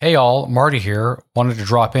Hey all, Marty here. Wanted to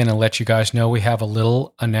drop in and let you guys know we have a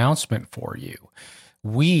little announcement for you.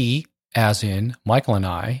 We, as in Michael and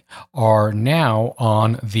I, are now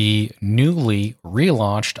on the newly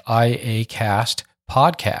relaunched IAcast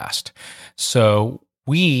podcast. So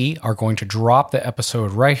we are going to drop the episode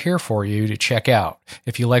right here for you to check out.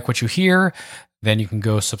 If you like what you hear, then you can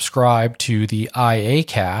go subscribe to the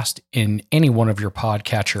IAcast in any one of your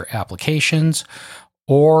podcatcher applications,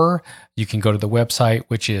 or you can go to the website,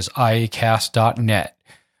 which is iacast.net.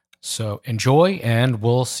 So enjoy, and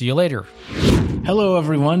we'll see you later. Hello,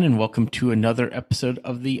 everyone, and welcome to another episode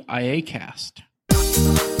of the IAcast.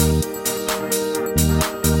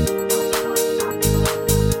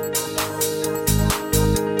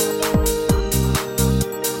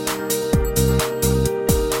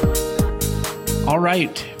 All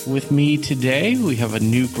right, with me today, we have a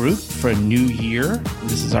new group for a new year.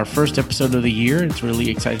 This is our first episode of the year. It's really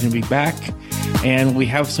exciting to be back, and we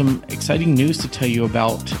have some exciting news to tell you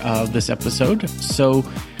about this episode. So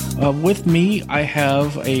with me, I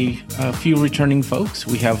have a few returning folks.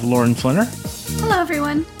 We have Lauren Flinner. Hello,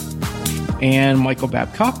 everyone. And Michael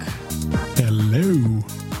Babcock. Hello.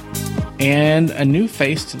 And a new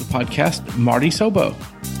face to the podcast, Marty Sobo.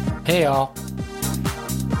 Hey all.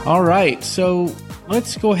 All right, so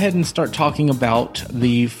let's go ahead and start talking about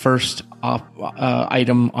the first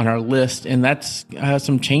item on our list, and that's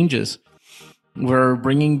some changes. We're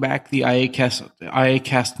bringing back the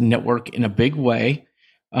IAcast network in a big way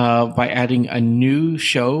by adding a new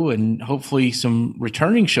show, and hopefully some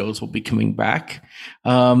returning shows will be coming back.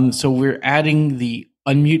 So we're adding the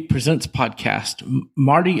Unmute Presents podcast.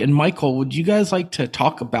 Marty and Michael, would you guys like to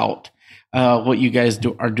talk about what you guys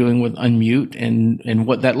are doing with Unmute and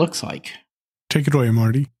what that looks like? Take it away,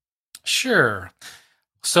 Marty. Sure.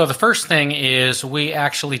 So the first thing is we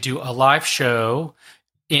actually do a live show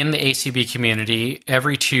in the ACB community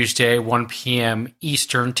every Tuesday, 1 p.m.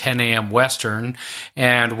 Eastern, 10 a.m. Western.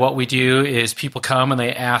 And what we do is people come and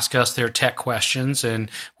they ask us their tech questions, and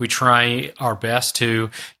we try our best to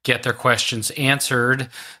get their questions answered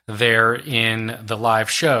there in the live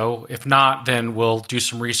show. If not, then we'll do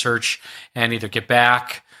some research and either get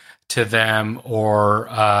back to them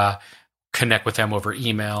or connect with them over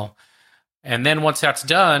email. And then once that's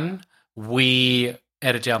done, we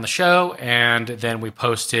edit down the show, and then we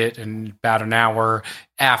post it in about an hour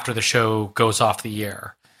after the show goes off the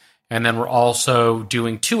air. And then we're also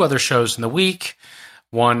doing two other shows in the week.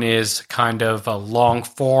 One is kind of a long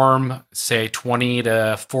form, say 20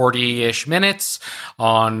 to 40-ish minutes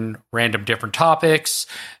on random different topics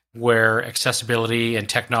where accessibility and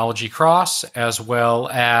technology cross, as well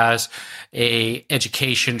as a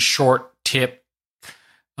education short tip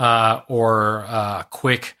or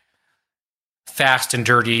quick fast and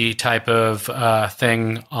dirty type of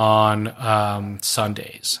thing on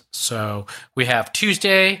Sundays. So we have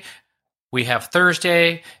Tuesday, we have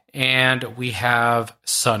Thursday, and we have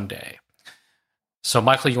Sunday. So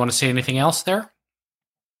Michael, you want to say anything else there?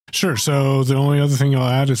 Sure. So the only other thing I'll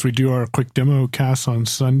add is we do our quick demo casts on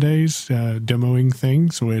Sundays, demoing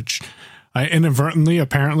things, which I inadvertently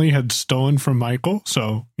apparently had stolen from Michael.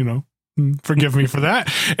 So, forgive me for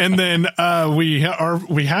that. And then we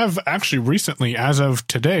have actually recently, as of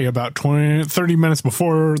today, about 30 minutes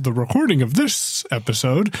before the recording of this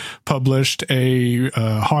episode, published a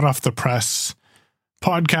hot off the press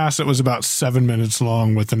podcast that was about 7 minutes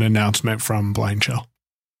long with an announcement from Blind Shell.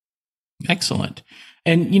 Excellent.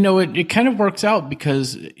 And, it kind of works out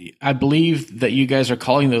because I believe that you guys are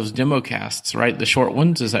calling those demo casts, right? The short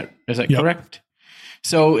ones. Is that yep. Correct?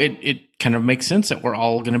 So it kind of makes sense that we're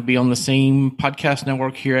all going to be on the same podcast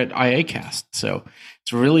network here at IAcast. So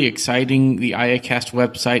it's really exciting. The IAcast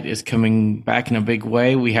website is coming back in a big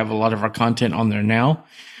way. We have a lot of our content on there now.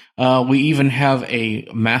 We even have a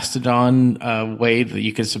Mastodon way that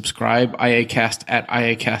you can subscribe, IAcast at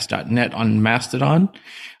iacast.net on Mastodon.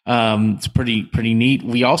 It's pretty neat.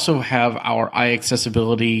 We also have our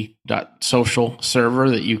iAccessibility.social server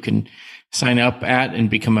that you can sign up at and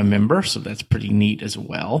become a member. So that's pretty neat as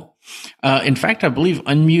well. In fact, I believe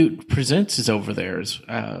Unmute Presents is over there.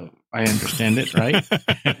 I understand it, right?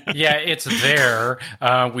 Yeah, it's there.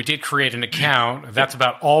 We did create an account. That's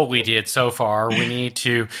about all we did so far. We need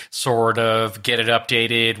to sort of get it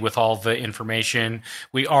updated with all the information.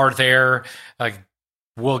 We are there.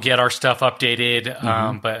 We'll get our stuff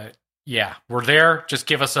updated. But yeah, we're there. Just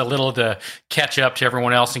give us a little to catch up to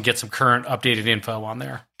everyone else and get some current updated info on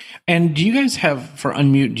there. And do you guys have, for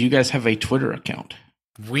Unmute, do you guys have a Twitter account?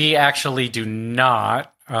 We actually do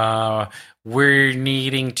not. We're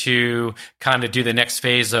needing to kind of do the next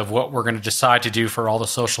phase of what we're going to decide to do for all the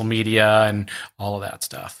social media and all of that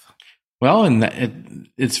stuff. Well, and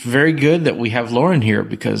it's very good that we have Lauren here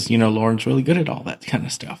because, Lauren's really good at all that kind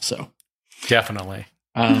of stuff. So definitely.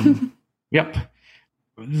 Yep.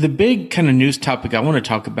 The big kind of news topic I want to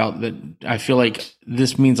talk about that I feel like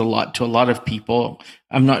this means a lot to a lot of people.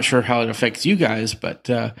 I'm not sure how it affects you guys, but,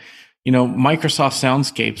 Microsoft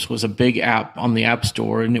Soundscapes was a big app on the App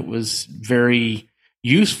Store, and it was very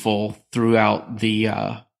useful throughout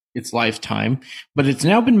its lifetime, but it's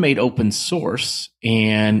now been made open source,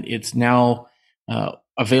 and it's now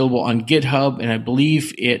available on GitHub, and I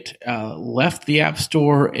believe it left the App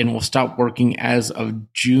Store and will stop working as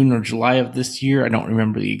of June or July of this year. I don't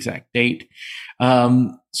remember the exact date.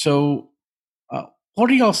 So what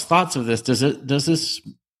are y'all's thoughts of this? Does this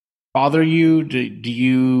bother you? Do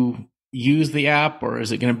you use the app, or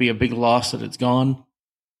is it going to be a big loss that it's gone?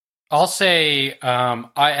 I'll say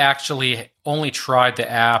I actually only tried the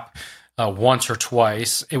app once or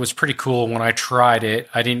twice. It was pretty cool when I tried it.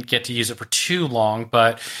 I didn't get to use it for too long,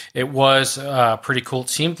 but it was pretty cool. It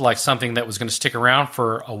seemed like something that was going to stick around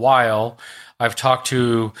for a while. I've talked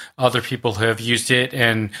to other people who have used it,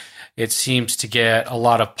 and it seems to get a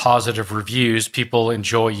lot of positive reviews. People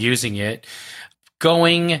enjoy using it.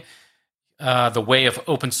 Going the way of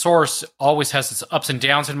open source always has its ups and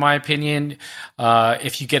downs, in my opinion.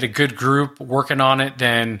 If you get a good group working on it,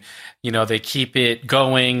 then they keep it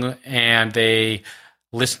going and they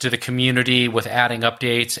listen to the community with adding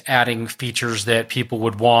updates, adding features that people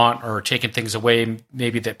would want, or taking things away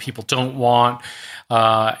maybe that people don't want,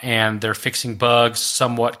 and they're fixing bugs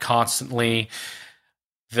somewhat constantly.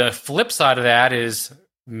 The flip side of that is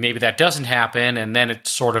maybe that doesn't happen, and then it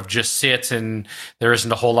sort of just sits and there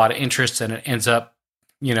isn't a whole lot of interest, and it ends up,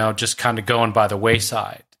 just kind of going by the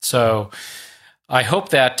wayside. So I hope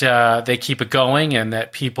that they keep it going and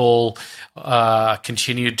that people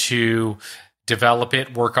continue to develop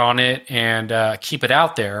it, work on it, and keep it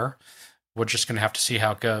out there. We're just going to have to see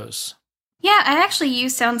how it goes. Yeah, I actually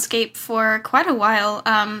used Soundscape for quite a while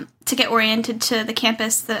to get oriented to the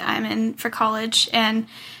campus that I'm in for college, and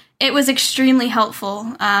it was extremely helpful.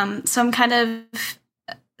 So I'm kind of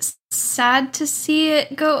sad to see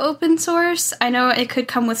it go open source. I know it could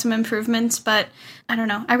come with some improvements, but I don't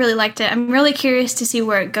know. I really liked it. I'm really curious to see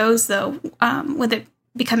where it goes, though, with it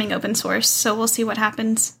becoming open source. So we'll see what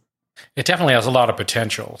happens. It definitely has a lot of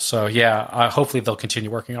potential. So yeah, hopefully they'll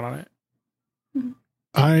continue working on it. Mm-hmm.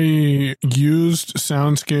 I used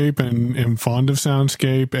Soundscape and am fond of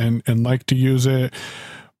Soundscape and like to use it,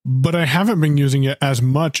 but I haven't been using it as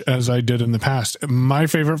much as I did in the past. My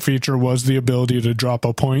favorite feature was the ability to drop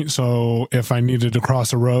a point. So if I needed to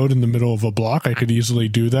cross a road in the middle of a block, I could easily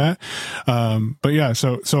do that. But yeah,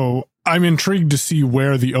 so I'm intrigued to see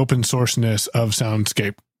where the open sourceness of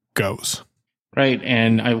Soundscape goes. Right.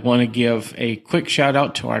 And I want to give a quick shout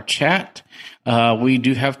out to our chat. We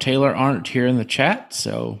do have Taylor Arndt here in the chat.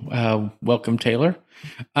 So welcome, Taylor.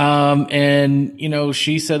 And,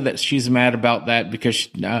 she said that she's mad about that because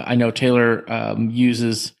I know Taylor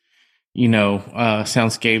uses,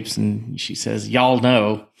 Soundscapes, and she says, y'all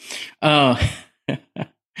know.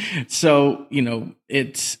 So,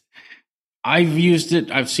 I've used it.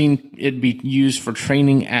 I've seen it be used for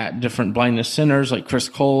training at different blindness centers like Chris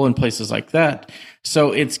Cole and places like that.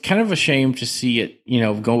 So it's kind of a shame to see it,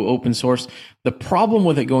 go open source. The problem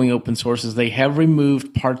with it going open source is they have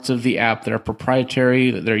removed parts of the app that are proprietary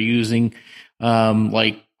that they're using,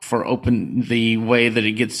 like for the way that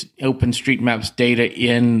it gets OpenStreetMap's data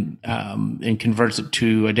in and converts it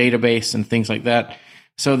to a database and things like that.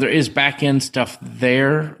 So there is back-end stuff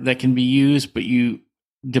there that can be used, but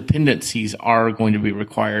dependencies are going to be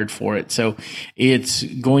required for it. So it's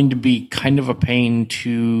going to be kind of a pain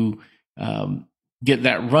to get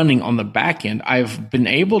that running on the back end. I've been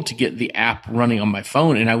able to get the app running on my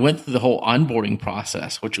phone, and I went through the whole onboarding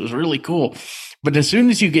process, which was really cool. But as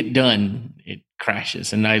soon as you get done, it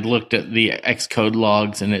crashes. And I looked at the Xcode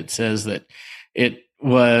logs, and it says that it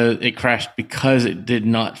crashed because it did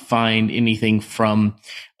not find anything from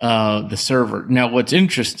the server. Now, what's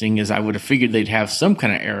interesting is I would have figured they'd have some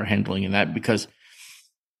kind of error handling in that, because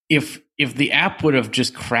if the app would have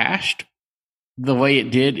just crashed the way it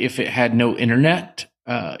did if it had no internet,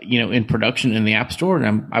 in production in the App Store,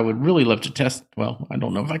 and I would really love to test. Well, I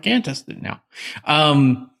don't know if I can test it now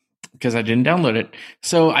because I didn't download it.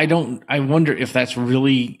 So I wonder if that's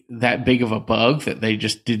really that big of a bug that they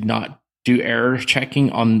just did not do error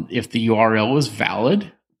checking on if the URL was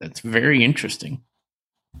valid. That's very interesting.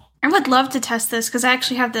 I would love to test this because I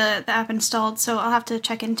actually have the app installed, so I'll have to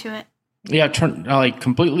check into it. Yeah,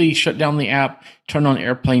 completely shut down the app, turn on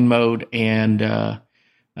airplane mode, and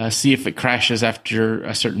see if it crashes after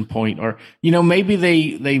a certain point. Or maybe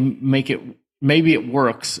they make it. Maybe it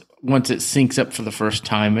works once it syncs up for the first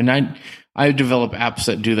time. And I develop apps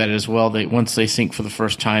that do that as well. Once they sync for the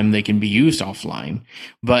first time, they can be used offline.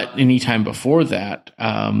 But anytime before that,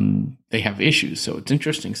 they have issues. So it's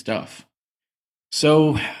interesting stuff.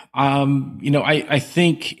 So, I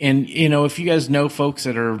think, and, if you guys know folks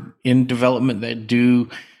that are in development that do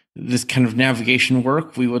this kind of navigation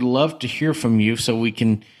work, we would love to hear from you so we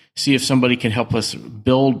can see if somebody can help us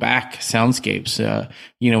build back Soundscapes.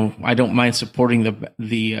 I don't mind supporting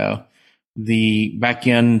the back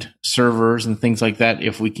end servers and things like that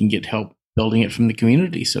if we can get help building it from the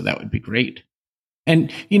community. So that would be great.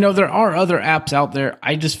 And, there are other apps out there.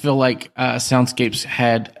 I just feel like Soundscapes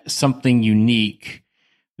had something unique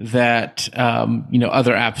that,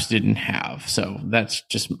 other apps didn't have. So that's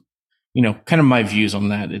just, kind of my views on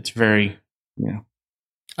that. It's very,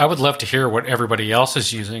 I would love to hear what everybody else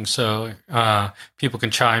is using, so people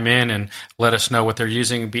can chime in and let us know what they're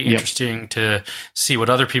using. It'd be interesting to see what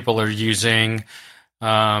other people are using.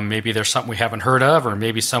 Maybe there's something we haven't heard of, or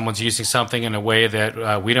maybe someone's using something in a way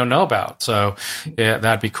that we don't know about. So yeah,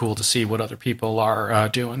 that'd be cool to see what other people are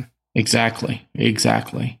doing. Exactly.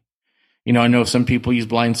 I know some people use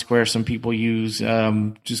Blind Square, some people use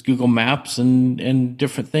just Google Maps and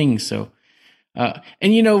different things. So,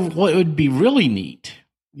 and what would be really neat,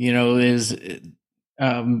 is,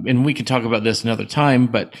 and we can talk about this another time,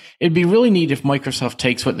 but it'd be really neat if Microsoft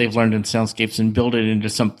takes what they've learned in Soundscapes and build it into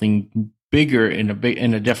something bigger in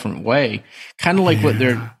a different way, kind of like what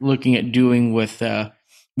they're looking at doing with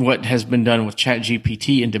what has been done with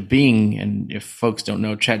ChatGPT into Bing. And if folks don't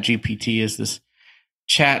know, ChatGPT is this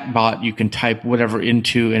chat bot you can type whatever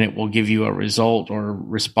into, and it will give you a result or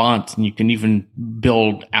response, and you can even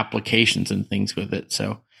build applications and things with it.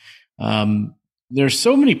 So there's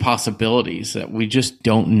so many possibilities that we just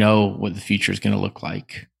don't know what the future is going to look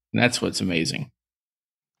like. And that's what's amazing.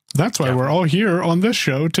 That's why we're all here on this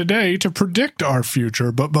show today to predict our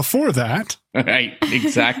future. But before that... Right,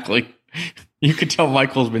 exactly. You could tell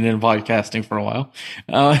Michael's been in podcasting for a while.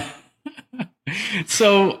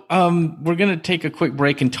 So we're going to take a quick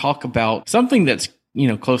break and talk about something that's,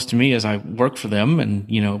 close to me as I work for them and,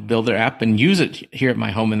 build their app and use it here at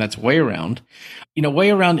my home. And that's WayAround.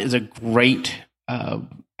 WayAround is a great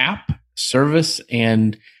app, service,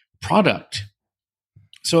 and product.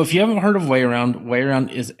 So if you haven't heard of WayAround,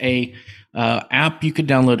 WayAround is a app you could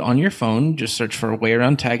download on your phone. Just search for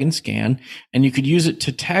WayAround Tag and Scan, and you could use it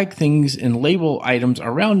to tag things and label items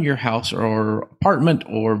around your house or apartment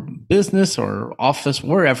or business or office,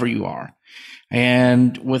 wherever you are.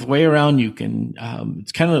 And with WayAround, you can,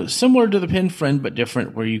 it's kind of similar to the PinFriend, but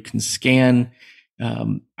different, where you can scan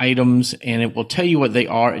items and it will tell you what they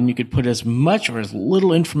are, and you could put as much or as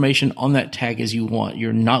little information on that tag as you want.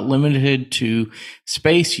 You're not limited to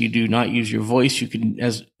space. You do not use your voice. You can,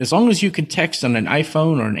 as long as you can text on an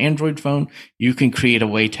iPhone or an Android phone, you can create a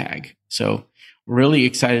Way tag. So really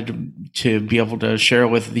excited to be able to share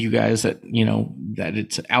with you guys that, that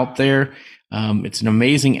it's out there. It's an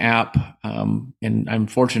amazing app. And I'm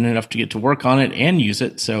fortunate enough to get to work on it and use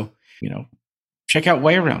it. So, check out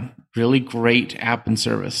WayAround. Really great app and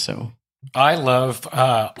service. So I love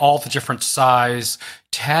all the different size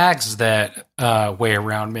tags that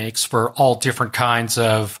WayAround makes for all different kinds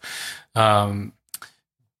of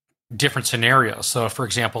different scenarios. So, for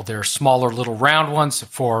example, there are smaller little round ones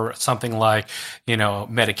for something like,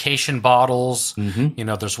 medication bottles.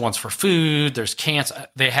 Mm-hmm. There's ones for food. There's cans.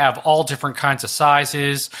 They have all different kinds of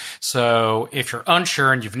sizes. So if you're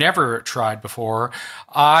unsure and you've never tried before,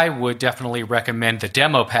 I would definitely recommend the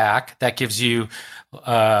demo pack. That gives you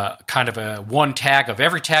kind of a one tag of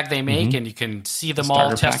every tag they make, mm-hmm. and you can see them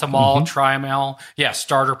all, test them all, mm-hmm. try them all. Yeah,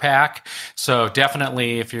 starter pack. So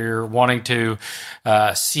definitely, if you're wanting to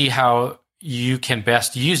see how you can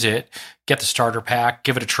best use it, get the starter pack,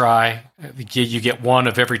 give it a try. You get one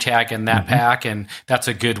of every tag in that mm-hmm. pack, and that's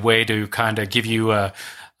a good way to kind of give you a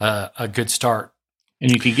good start.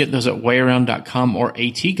 And you can get those at wayaround.com or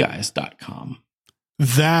atguys.com.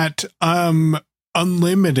 That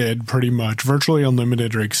unlimited, pretty much virtually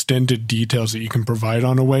unlimited or extended details that you can provide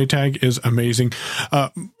on a Way tag is amazing.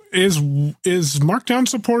 Is Markdown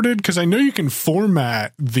supported? Because I know you can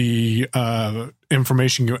format the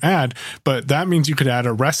information you add, but that means you could add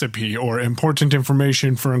a recipe or important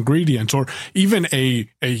information for ingredients, or even a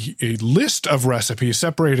list of recipes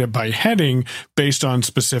separated by heading based on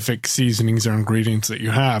specific seasonings or ingredients that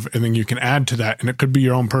you have, and then you can add to that, and it could be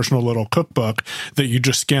your own personal little cookbook that you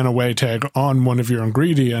just scan a Way tag on one of your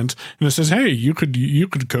ingredients, and it says, hey, you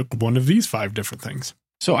could cook one of these 5 different things.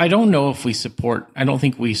 So I don't know if I don't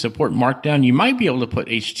think we support Markdown. You might be able to put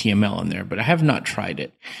HTML in there, but I have not tried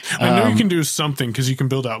it. I know you can do something because you can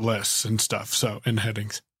build out lists and stuff, so, and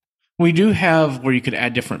headings. We do have where you could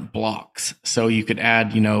add different blocks. So you could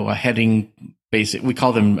add, a heading basic. We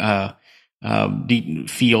call them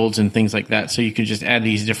fields and things like that. So you could just add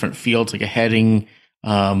these different fields like a heading,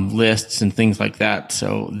 lists and things like that.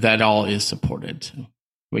 So that all is supported.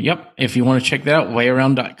 But yep, if you want to check that out,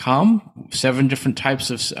 wayaround.com, 7 different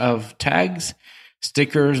types of tags,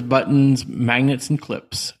 stickers, buttons, magnets, and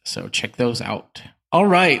clips. So check those out. All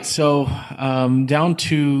right. So down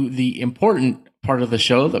to the important part of the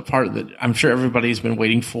show, the part that I'm sure everybody's been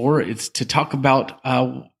waiting for. It's to talk about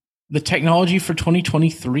the technology for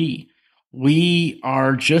 2023. We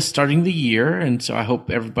are just starting the year, and so I hope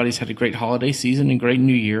everybody's had a great holiday season and great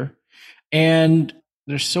new year. And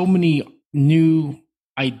there's so many new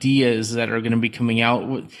ideas that are going to be coming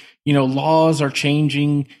out. Laws are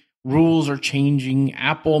changing, rules are changing.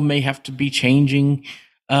 Apple may have to be changing.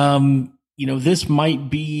 This might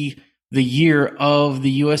be the year of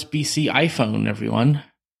the USB-C iPhone, everyone.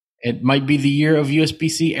 It might be the year of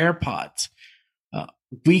USB-C AirPods.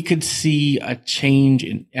 We could see a change,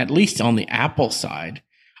 at least on the Apple side.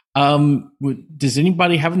 Does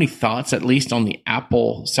anybody have any thoughts, at least on the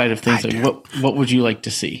Apple side of things? What would you like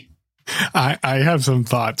to see? I have some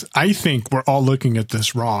thoughts. I think we're all looking at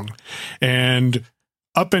this wrong. And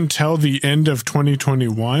up until the end of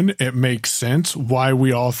 2021, it makes sense why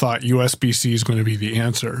we all thought USB-C is going to be the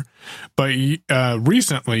answer. But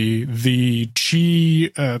recently, the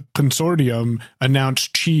Qi consortium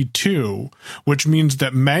announced Qi 2, which means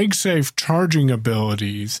that MagSafe charging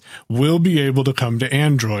abilities will be able to come to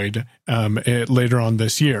Android later on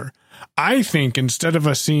this year. I think instead of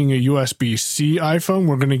us seeing a USB-C iPhone,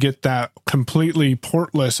 we're going to get that completely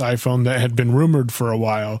portless iPhone that had been rumored for a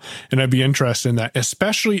while. And I'd be interested in that,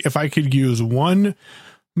 especially if I could use one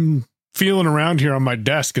feeling around here on my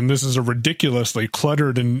desk. And this is a ridiculously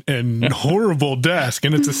cluttered and horrible desk.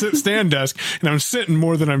 And it's a sit-stand desk. And I'm sitting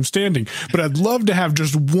more than I'm standing. But I'd love to have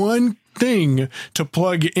just one thing to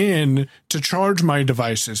plug in to charge my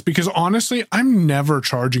devices, because honestly, I'm never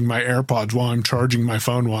charging my AirPods while I'm charging my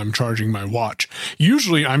phone, while I'm charging my watch.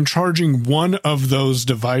 Usually I'm charging one of those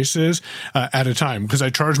devices at a time, because I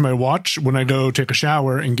charge my watch when I go take a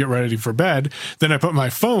shower and get ready for bed. Then I put my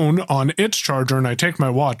phone on its charger and I take my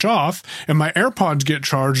watch off, and my AirPods get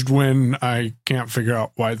charged when I can't figure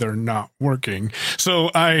out why they're not working.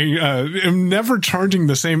 So I am never charging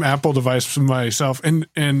the same Apple device for myself.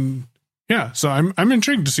 And yeah, so I'm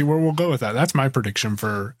intrigued to see where we'll go with that. That's my prediction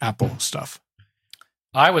for Apple stuff.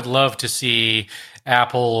 I would love to see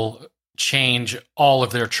Apple change all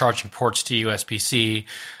of their charging ports to USB-C.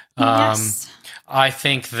 Yes. I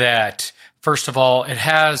think that, first of all, it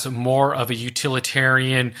has more of a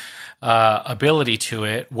utilitarian ability to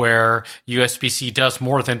it, where USB-C does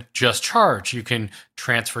more than just charge. You can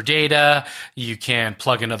transfer data, you can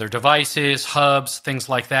plug in other devices, hubs, things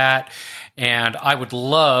like that. And I would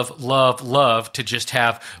love to just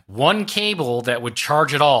have one cable that would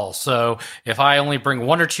charge it all. So if I only bring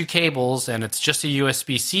 1 or 2 cables and it's just a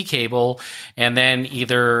USB-C cable, and then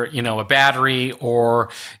either, a battery or,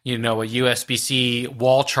 a USB-C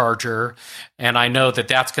wall charger, and I know that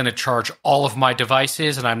that's going to charge all of my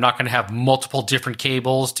devices and I'm not going to have multiple different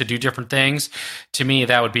cables to do different things, to me,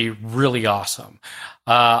 that would be really awesome.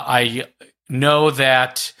 I know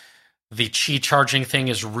that the Qi charging thing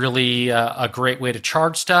is really a great way to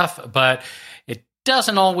charge stuff, but it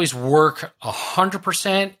doesn't always work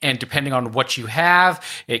 100%. And depending on what you have,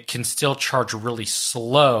 it can still charge really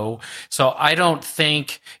slow. So I don't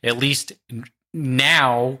think, at least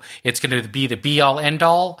now, it's going to be the be-all,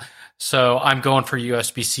 end-all. So I'm going for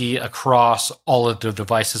USB-C across all of the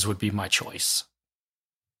devices would be my choice.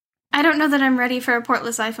 I don't know that I'm ready for a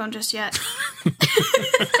portless iPhone just yet.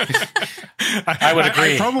 I would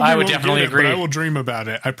agree. I would definitely agree. But I will dream about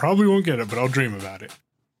it. I probably won't get it, but I'll dream about it.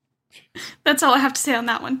 That's all I have to say on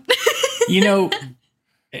that one.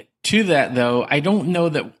 To that, though, I don't know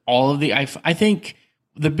that all of the iPhone. I think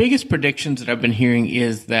the biggest predictions that I've been hearing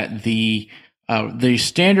is that the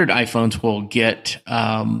standard iPhones will get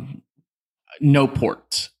no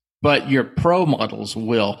ports, but your Pro models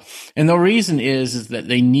will. And the reason is that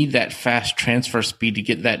they need that fast transfer speed to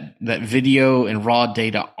get that video and raw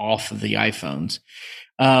data off of the iPhones.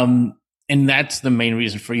 And that's the main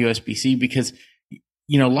reason for USB-C, because,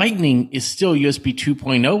 Lightning is still USB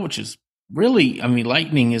 2.0, which is really,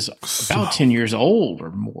 Lightning is about 10 years old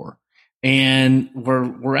or more. And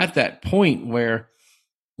we're at that point where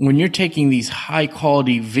when you're taking these high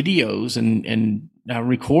quality videos and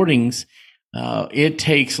recordings, it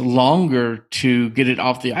takes longer to get it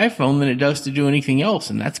off the iPhone than it does to do anything else.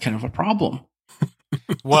 And that's kind of a problem.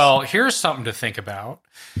 Well, here's something to think about.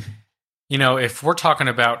 If we're talking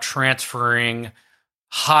about transferring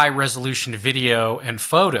high resolution video and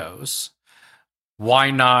photos,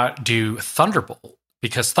 why not do Thunderbolt?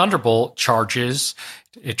 Because Thunderbolt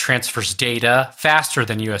it transfers data faster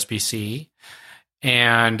than USB-C,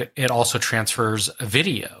 and it also transfers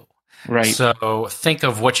video. Right. So think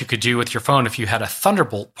of what you could do with your phone if you had a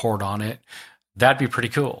Thunderbolt port on it. That'd be pretty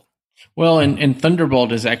cool. Well, and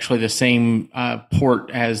Thunderbolt is actually the same port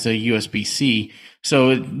as a USB-C. So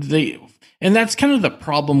and that's kind of the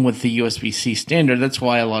problem with the USB-C standard. That's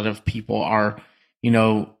why a lot of people are,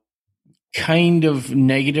 kind of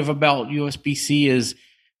negative about USB-C. Is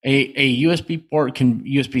a USB-C port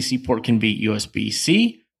can be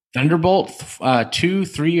USB-C, Thunderbolt 2,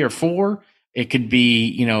 3, or 4. It could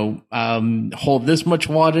be, hold this much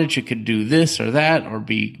wattage. It could do this or that, or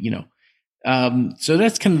be, so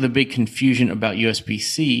that's kind of the big confusion about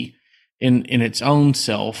USB-C in its own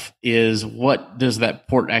self, is what does that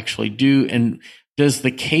port actually do? And does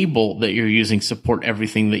the cable that you're using support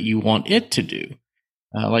everything that you want it to do?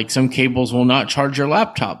 Like some cables will not charge your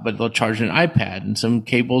laptop, but they'll charge an iPad. And some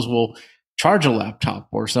cables will charge a laptop,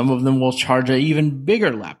 or some of them will charge an even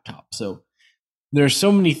bigger laptop. So there's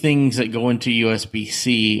so many things that go into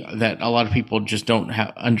USB-C that a lot of people just don't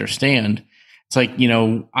understand. It's like,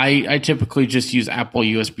 I typically just use Apple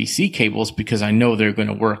USB-C cables because I know they're going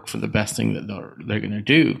to work for the best thing that they're going to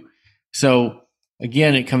do. So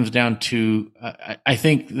again, it comes down to, I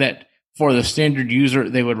think that for the standard user,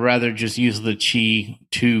 they would rather just use the Qi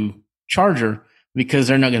 2 charger because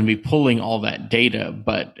they're not going to be pulling all that data,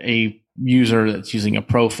 but a user that's using a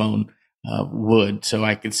Pro phone would. So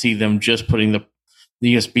I could see them just putting the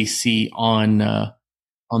USB-C on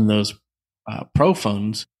those Pro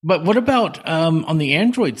phones. But what about on the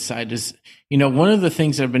Android side? Is one of the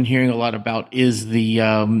things that I've been hearing a lot about is the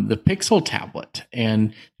Pixel tablet.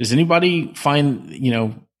 And does anybody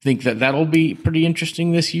think that that'll be pretty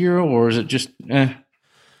interesting this year, or is it just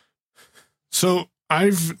So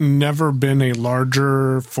I've never been a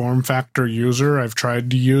larger form factor user. I've tried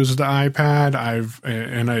to use the iPad.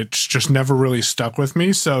 And it's just never really stuck with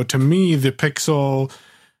me. So to me, the Pixel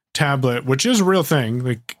tablet, which is a real thing,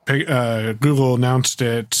 like Google announced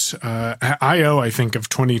it I/O, I think, of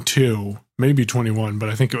 22, maybe 21, but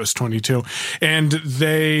I think it was 22. And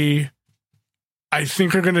I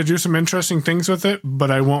think are going to do some interesting things with it,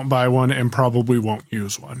 but I won't buy one and probably won't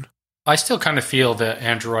use one. I still kind of feel that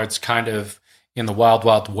Android's kind of in the wild,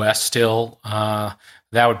 wild west still.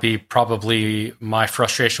 That would be probably my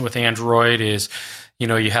frustration with Android is,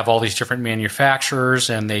 you have all these different manufacturers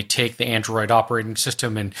and they take the Android operating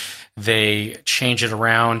system and they change it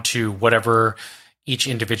around to whatever each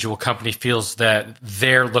individual company feels that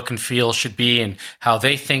their look and feel should be and how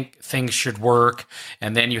they think things should work.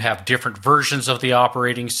 And then you have different versions of the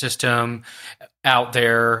operating system out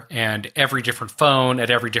there, and every different phone at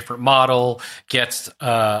every different model gets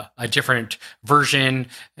a different version.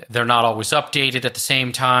 They're not always updated at the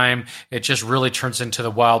same time. It just really turns into the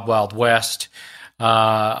wild, wild west.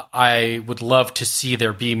 I would love to see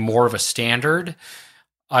there be more of a standard.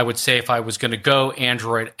 I would say if I was going to go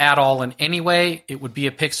Android at all in any way, it would be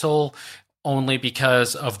a Pixel, only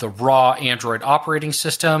because of the raw Android operating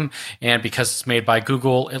system and because it's made by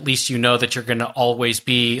Google. At least you know that you're going to always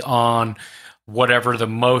be on whatever the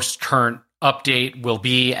most current update will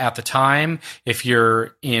be at the time if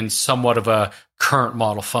you're in somewhat of a current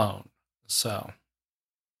model phone. So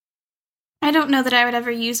I don't know that I would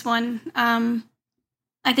ever use one.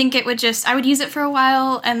 I think I would use it for a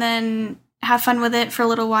while and then have fun with it for a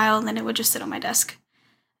little while, and then it would just sit on my desk.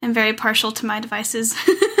 I'm very partial to my devices.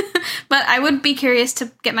 But I would be curious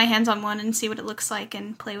to get my hands on one and see what it looks like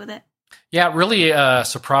and play with it. Yeah, it really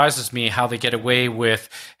surprises me how they get away with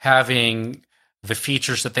having the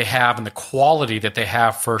features that they have and the quality that they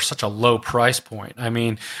have for such a low price point. I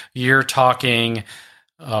mean, you're talking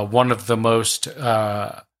one of the most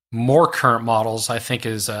more current models, I think,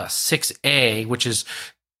 is 6A, which is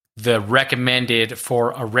the recommended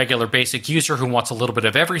for a regular basic user who wants a little bit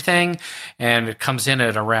of everything. And it comes in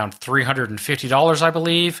at around $350, I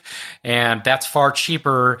believe. And that's far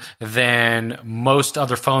cheaper than most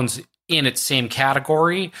other phones in its same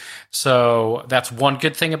category. So that's one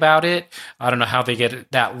good thing about it. I don't know how they get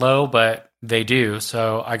it that low, but they do.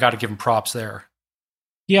 So I got to give them props there.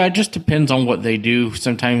 Yeah, it just depends on what they do.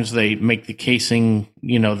 Sometimes they make the casing,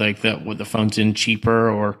 like that with the phone's in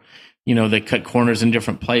cheaper, or, they cut corners in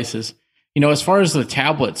different places. As far as the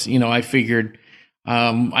tablets, I figured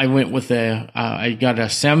I went with I got a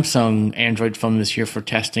Samsung Android phone this year for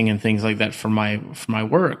testing and things like that for my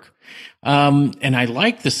work. And I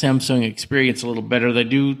like the Samsung experience a little better. They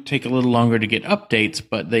do take a little longer to get updates,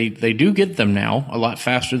 but they do get them now a lot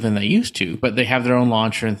faster than they used to, but they have their own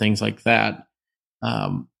launcher and things like that.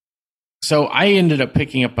 So I ended up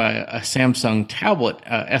picking up a Samsung tablet,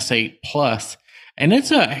 S8 Plus, and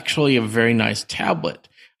it's actually a very nice tablet.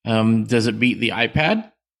 Does it beat the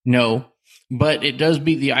iPad? No, but it does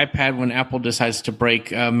beat the iPad when Apple decides to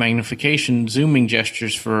break magnification zooming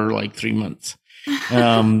gestures for like 3 months.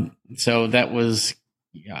 So that was,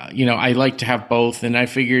 I like to have both. And I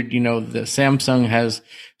figured, the Samsung has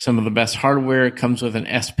some of the best hardware. It comes with an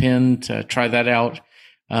S Pen to try that out.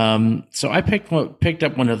 So I picked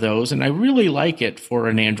up one of those, and I really like it for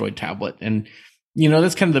an Android tablet. And,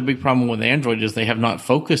 that's kind of the big problem with Android is they have not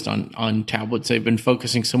focused on tablets. They've been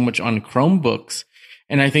focusing so much on Chromebooks.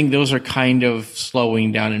 And I think those are kind of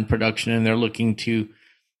slowing down in production, and they're looking to,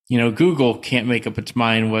 Google can't make up its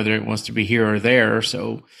mind whether it wants to be here or there.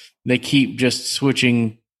 So they keep just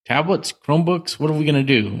switching tablets, Chromebooks. What are we going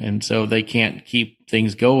to do? And so they can't keep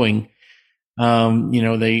things going.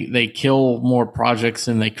 They kill more projects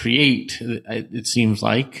than they create, it seems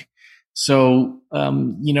like. So,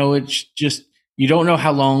 it's just, you don't know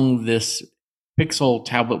how long this Pixel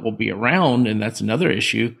tablet will be around, and that's another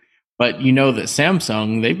issue. But that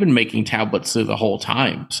Samsung, they've been making tablets through the whole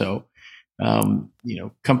time. So,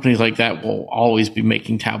 companies like that will always be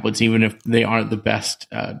making tablets, even if they aren't the best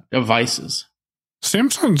devices.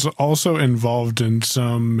 Samsung's also involved in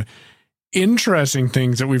some interesting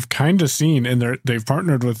things that we've kind of seen, and they've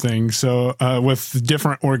partnered with things. So with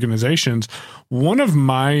different organizations, one of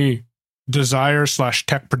my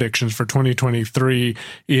desire/tech predictions for 2023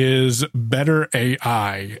 is better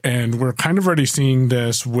AI. And we're kind of already seeing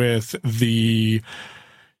this with the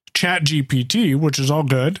ChatGPT, which is all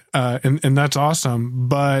good, and that's awesome.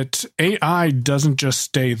 But AI doesn't just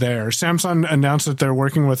stay there. Samsung announced that they're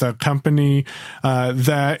working with a company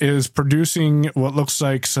that is producing what looks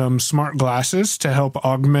like some smart glasses to help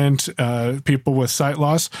augment people with sight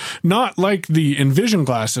loss. Not like the Envision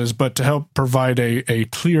glasses, but to help provide a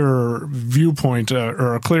clearer viewpoint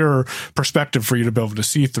or a clearer perspective for you to be able to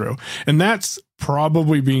see through. And that's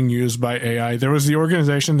probably being used by AI. There was the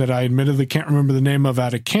organization that I admittedly can't remember the name of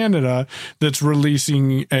out of Canada that's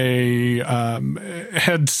releasing a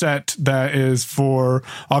headset that is for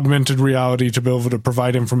augmented reality to be able to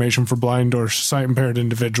provide information for blind or sight impaired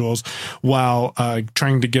individuals while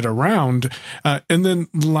trying to get around. And then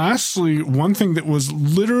lastly, one thing that was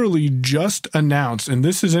literally just announced, and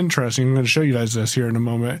this is interesting, I'm going to show you guys this here in a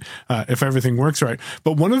moment if everything works right.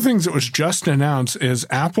 But one of the things that was just announced is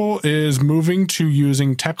Apple is moving to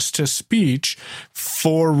using text-to-speech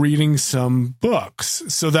for reading some books.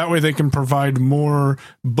 So that way they can provide more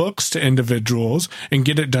books to individuals and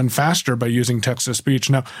get it done faster by using text-to-speech.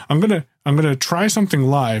 Now, I'm gonna try something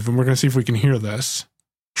live, and we're going to see if we can hear this.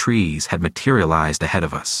 Trees had materialized ahead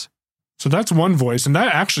of us. So that's one voice, and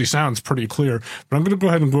that actually sounds pretty clear. But I'm going to go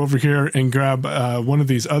ahead and go over here and grab one of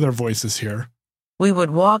these other voices here. We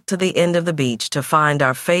would walk to the end of the beach to find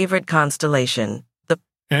our favorite constellation.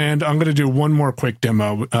 And I'm going to do one more quick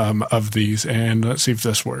demo of these, and let's see if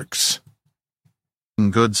this works.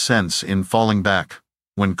 Good sense in falling back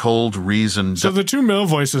when cold reason. So the two male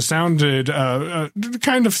voices sounded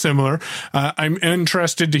kind of similar. I'm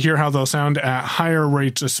interested to hear how they'll sound at higher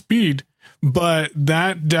rates of speed, but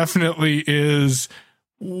that definitely is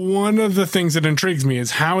one of the things that intrigues me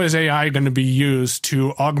is how is AI going to be used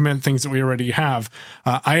to augment things that we already have?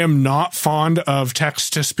 I am not fond of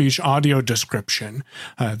text-to-speech audio description.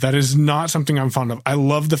 That is not something I'm fond of. I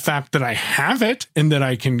love the fact that I have it and that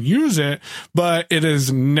I can use it, but it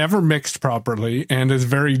is never mixed properly and is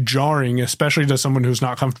very jarring, especially to someone who's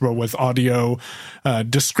not comfortable with audio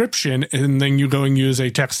description, and then you go and use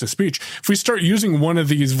a text-to-speech. If we start using one of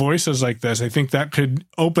these voices like this, I think that could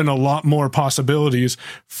open a lot more possibilities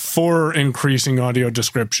for increasing audio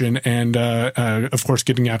description and, of course,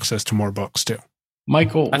 getting access to more books too.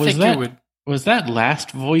 Michael, was that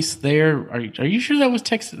last voice there? Are you sure that was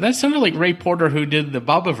text? That sounded like Ray Porter, who did the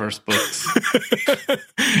Bobaverse books.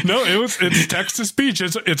 No, it's text to speech.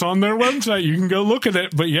 It's on their website. You can go look at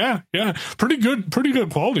it. But yeah, pretty good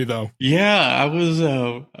quality though. Yeah, I was.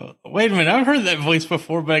 Wait a minute, I've heard that voice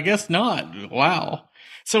before, but I guess not. Wow.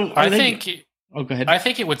 So go ahead. I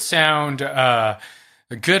think it would sound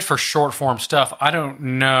good for short form stuff. I don't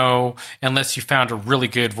know unless you found a really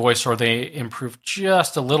good voice or they improved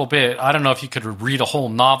just a little bit. I don't know if you could read a whole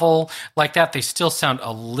novel like that. They still sound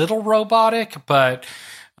a little robotic, but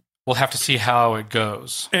we'll have to see how it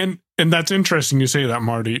goes. And that's interesting you say that,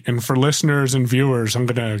 Marty. And for listeners and viewers, I'm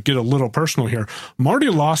going to get a little personal here. Marty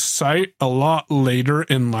lost sight a lot later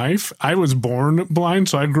in life. I was born blind,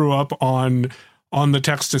 so I grew up on the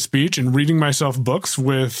text-to-speech and reading myself books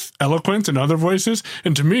with eloquence and other voices.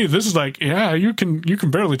 And to me, this is like, yeah, you can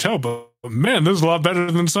barely tell, but Man, this is a lot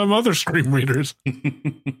better than some other screen readers.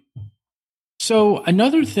 So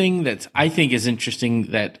another thing that I think is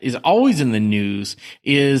interesting that is always in the news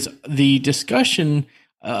is the discussion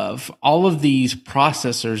of all of these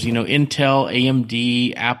processors, Intel,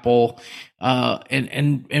 AMD, Apple,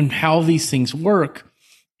 and how these things work.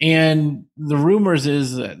 And the rumors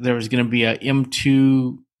is that there was going to be a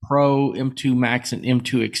M2 Pro, M2 Max, and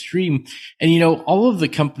M2 Extreme. And, all of the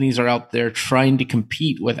companies are out there trying to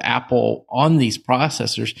compete with Apple on these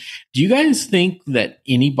processors. Do you guys think that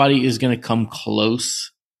anybody is going to come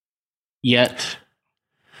close yet?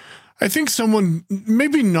 I think someone,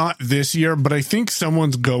 maybe not this year, but I think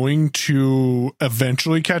someone's going to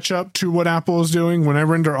eventually catch up to what Apple is doing. When I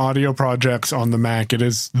render audio projects on the Mac, it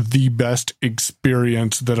is the best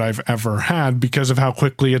experience that I've ever had because of how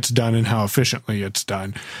quickly it's done and how efficiently it's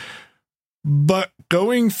done. But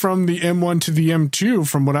going from the M1 to the M2,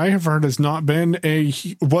 from what I have heard, has not been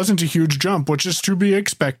wasn't a huge jump, which is to be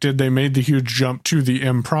expected. They made the huge jump to the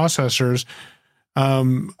M processors.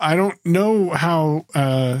 I don't know how,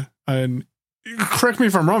 correct me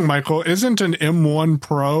if I'm wrong, Michael, isn't an M1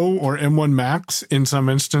 Pro or M1 Max in some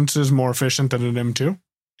instances more efficient than an M2?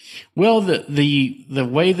 Well, the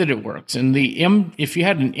way that it works, and if you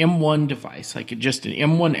had an M1 device, like just an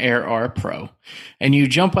M1 Air or a Pro, and you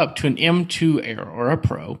jump up to an M2 Air or a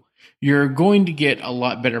Pro, you're going to get a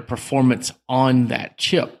lot better performance on that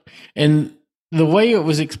chip. And the way it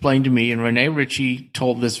was explained to me, and Rene Ritchie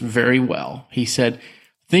told this very well, he said,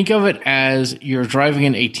 think of it as you're driving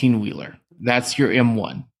an 18-wheeler. That's your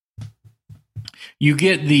M1. You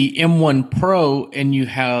get the M1 Pro, and you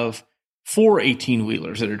have 4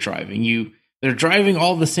 18-wheelers that are driving. They're driving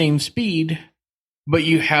all the same speed, but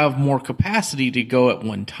you have more capacity to go at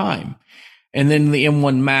one time. And then the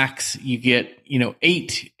M1 Max, you get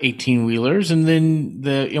 8 18-wheelers, and then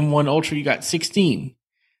the M1 Ultra, you got 16.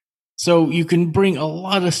 So you can bring a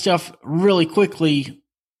lot of stuff really quickly,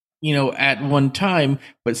 at one time,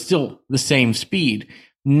 but still the same speed.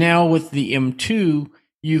 Now with the M2,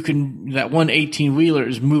 that one 18-wheeler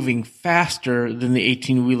is moving faster than the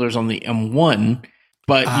 18-wheelers on the M1,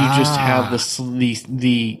 but you just have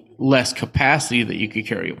the less capacity that you could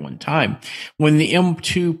carry at one time. When the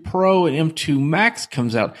M2 Pro and M2 Max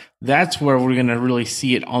comes out, that's where we're going to really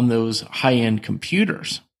see it on those high-end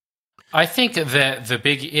computers. I think that the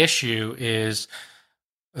big issue is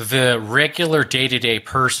the regular day-to-day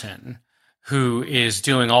person who is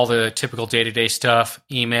doing all the typical day-to-day stuff,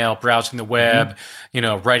 email, browsing the web,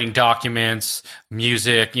 writing documents,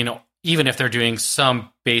 music, even if they're doing some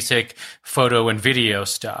basic photo and video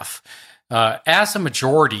stuff. As a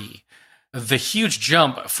majority, the huge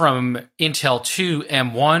jump from Intel to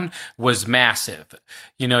M1 was massive.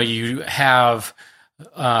 You have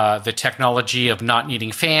the technology of not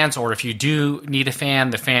needing fans, or if you do need a fan,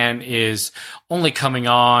 the fan is only coming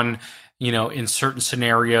on in certain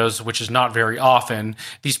scenarios, which is not very often.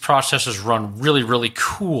 These processors run really, really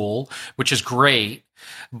cool, which is great.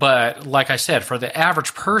 But like I said, for the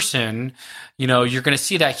average person, you're going to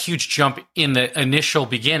see that huge jump in the initial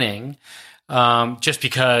beginning, just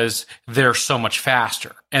because they're so much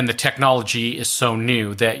faster and the technology is so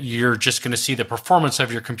new that you're just going to see the performance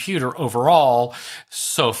of your computer overall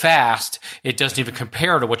so fast, it doesn't even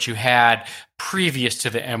compare to what you had previous to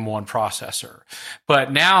the M1 processor.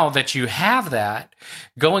 But now that you have that,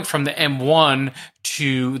 going from the M1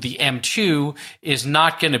 to the M2 is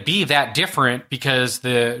not going to be that different because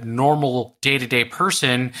the normal day-to-day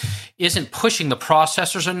person isn't pushing the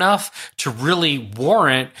processors enough to really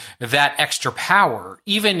warrant that extra power.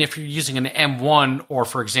 Even if you're using an M1 or,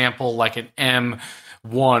 for example, like an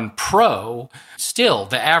M1 Pro, still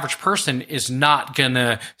the average person is not going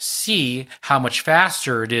to see how much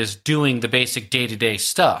faster it is doing the basic day-to-day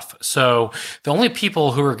stuff. So the only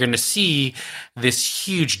people who are going to see this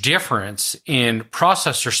huge difference in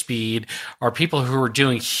processor speed are people who are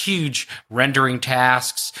doing huge rendering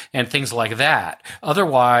tasks and things like that.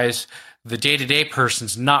 Otherwise, the day-to-day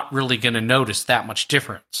person's not really going to notice that much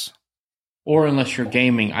difference. Or unless you're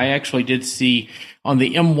gaming. I actually did see on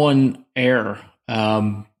the M1 Air,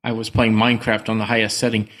 I was playing Minecraft on the highest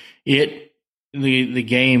setting. The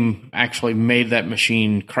game actually made that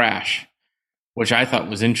machine crash, which I thought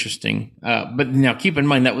was interesting. But now keep in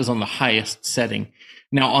mind that was on the highest setting.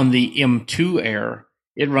 Now on the M2 Air,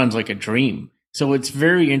 it runs like a dream. So it's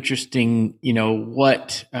very interesting,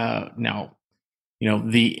 back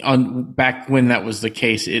when that was the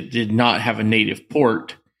case, it did not have a native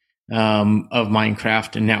port of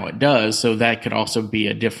Minecraft, and now it does. So that could also be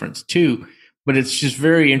a difference too. But it's just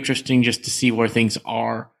very interesting just to see where things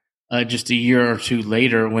are just a year or two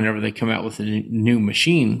later whenever they come out with the new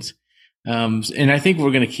machines. And I think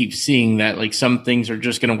we're going to keep seeing that. Like some things are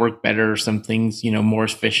just going to work better, some things, more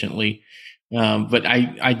efficiently. But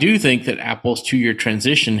I do think that Apple's 2-year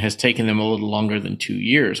transition has taken them a little longer than 2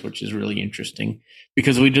 years, which is really interesting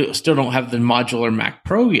because we still don't have the modular Mac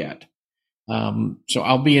Pro yet. So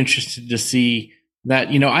I'll be interested to see that.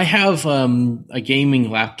 I have a gaming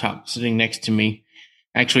laptop sitting next to me.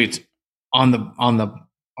 Actually, it's on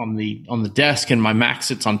the desk, and my Mac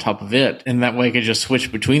sits on top of it, and that way I can just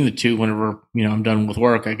switch between the two whenever I'm done with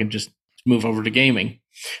work. I can just move over to gaming.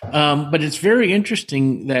 But it's very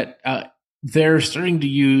interesting that they're starting to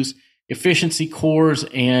use efficiency cores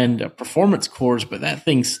and performance cores, but that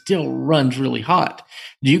thing still runs really hot.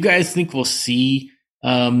 Do you guys think we'll see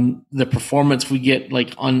the performance we get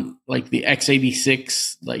on the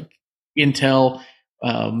x86 Intel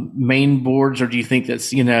main boards, or do you think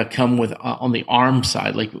that's gonna come with on the ARM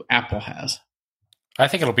side like Apple has? I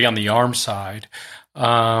think it'll be on the ARM side.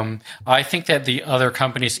 I think that the other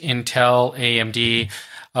companies, Intel, AMD,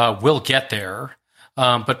 will get there.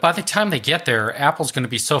 But by the time they get there, Apple's going to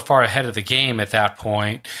be so far ahead of the game at that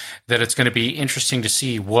point that it's going to be interesting to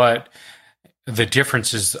see what the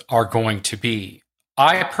differences are going to be.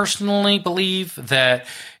 I personally believe that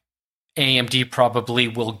AMD probably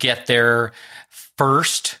will get there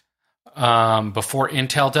first before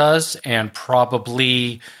Intel does, and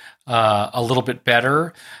probably a little bit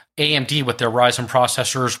better. AMD with their Ryzen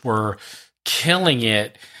processors were killing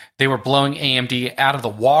it. They were blowing AMD out of the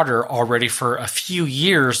water already for a few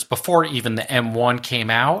years before even the M1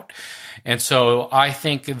 came out. And so I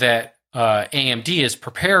think that AMD is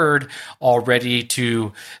prepared already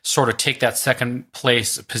to sort of take that second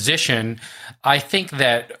place position. I think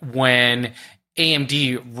that when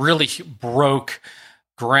AMD really broke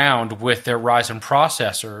ground with their Ryzen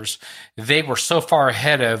processors, they were so far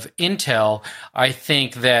ahead of Intel. I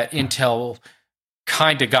think that Intel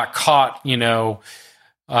kind of got caught,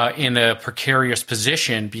 in a precarious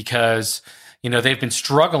position because, they've been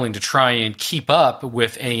struggling to try and keep up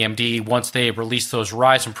with AMD once they release those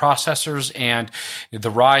Ryzen processors, and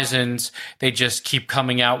the Ryzens, they just keep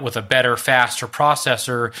coming out with a better, faster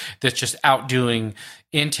processor that's just outdoing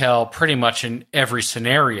Intel pretty much in every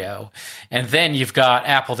scenario. And then you've got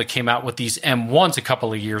Apple that came out with these M1s a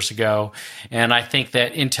couple of years ago. And I think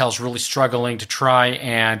that Intel's really struggling to try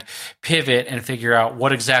and pivot and figure out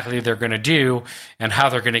what exactly they're going to do and how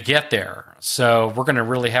they're going to get there. So we're going to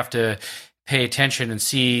really have to pay attention and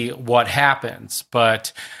see what happens.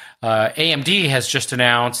 But AMD has just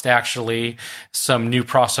announced actually some new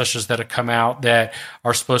processors that have come out that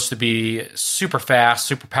are supposed to be super fast,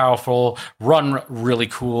 super powerful, run really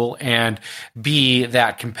cool, and be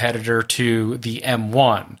that competitor to the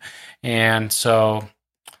M1. And so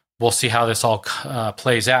we'll see how this all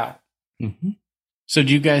plays out. Mm-hmm. So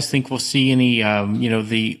do you guys think we'll see any,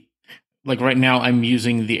 right now I'm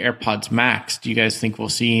using the AirPods Max. Do you guys think we'll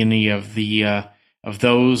see any of the of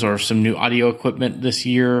those or some new audio equipment this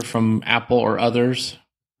year from Apple or others?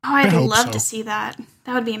 Oh, I'd love to see that.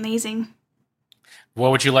 That would be amazing.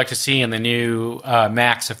 What would you like to see in the new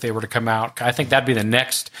Macs if they were to come out? I think that'd be the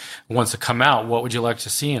next ones to come out. What would you like to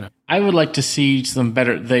see in it? I would like to see some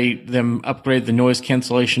better. Them upgrade the noise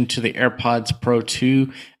cancellation to the AirPods Pro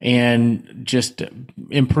 2 and just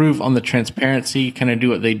improve on the transparency. Kind of do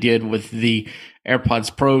what they did with the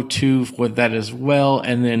AirPods Pro 2 with that as well,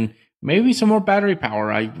 and then maybe some more battery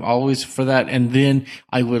power. I always for that. And then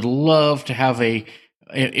I would love to have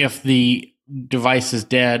if the device is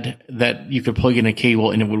dead, that you could plug in a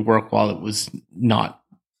cable and it would work while it was not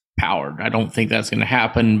powered. I don't think that's going to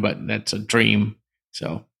happen, but that's a dream.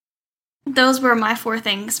 So those were my 4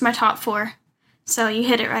 things, my top 4. So you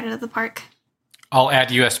hit it right out of the park. I'll add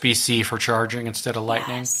USB-C for charging instead of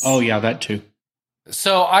Lightning. Yes. Oh yeah, that too.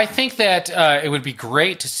 So I think that it would be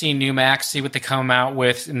great to see new Macs, see what they come out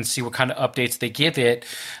with, and see what kind of updates they give it.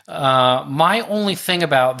 My only thing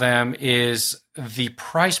about them is the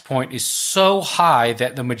price point is so high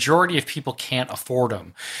that the majority of people can't afford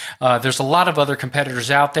them. There's a lot of other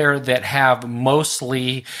competitors out there that have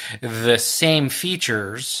mostly the same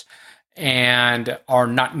features and are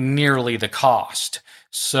not nearly the cost.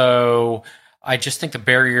 So I just think the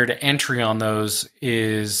barrier to entry on those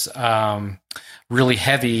is really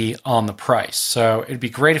heavy on the price. So it'd be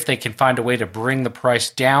great if they can find a way to bring the price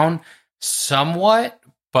down somewhat,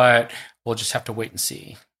 but we'll just have to wait and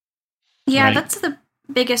see. Yeah, Right. That's the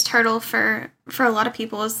biggest hurdle for a lot of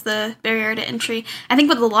people is the barrier to entry. I think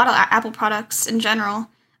with a lot of Apple products in general.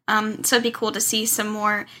 So it'd be cool to see some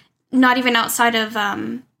more, not even outside of,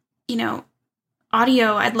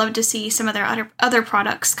 audio. I'd love to see some of their other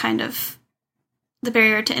products kind of, the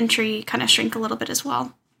barrier to entry kind of shrink a little bit as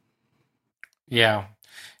well. Yeah.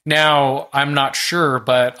 Now, I'm not sure,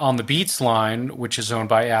 but on the Beats line, which is owned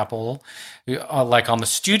by Apple, like on the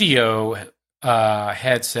studio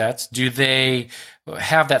headsets, do they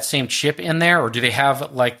have that same chip in there, or do they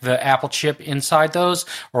have like the Apple chip inside those,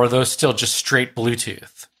 or are those still just straight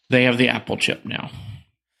Bluetooth? They have the Apple chip now.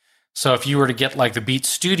 So if you were to get like the Beats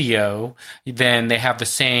Studio, then they have the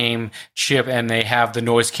same chip and they have the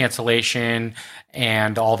noise cancellation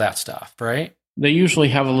and all that stuff, right? They usually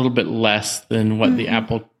have a little bit less than what the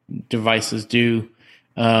Apple devices do.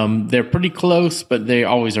 They're pretty close, but they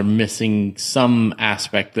always are missing some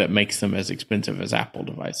aspect that makes them as expensive as Apple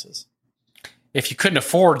devices. If you couldn't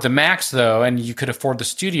afford the Macs, though, and you could afford the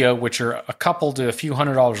Studio, which are a couple to a few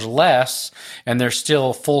 $100s less, and they're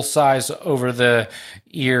still full-size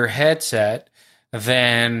over-the-ear headset,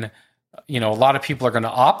 then, a lot of people are going to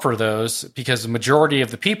opt for those because the majority of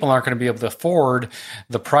the people aren't going to be able to afford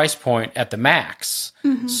the price point at the Macs.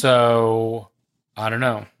 So, I don't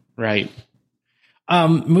know. Right.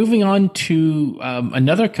 Moving on to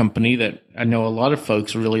another company that I know a lot of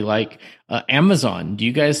folks really like, Amazon. Do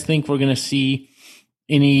you guys think we're going to see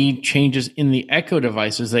any changes in the Echo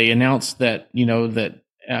devices? They announced that, that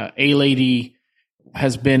A-Lady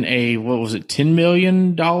has been a, $10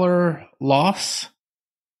 million loss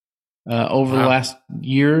over the last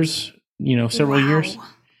years, several years.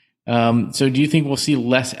 So do you think we'll see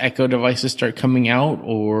less Echo devices start coming out,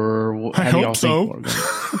 or how do y'all think we're going?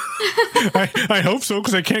 I hope so,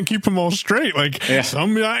 because I can't keep them all straight. Like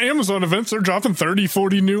some Amazon events are dropping 30,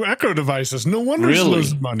 40 new Echo devices. No wonder it's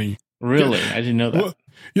losing money. Really? I didn't know that. Well,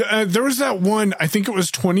 there was that one, I think it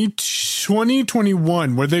was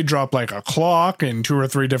 2021, where they dropped like a clock and 2 or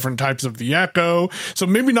 3 different types of the Echo. So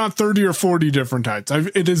maybe not 30 or 40 different types.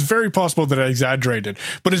 It is very possible that I exaggerated,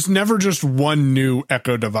 but it's never just one new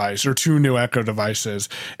Echo device or 2 new Echo devices.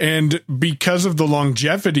 And because of the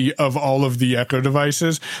longevity of all of the Echo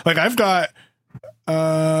devices, like I've got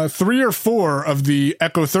 3 or 4 of the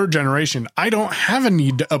Echo 3rd generation. I don't have a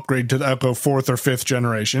need to upgrade to the Echo 4th or 5th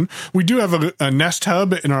generation. We do have a Nest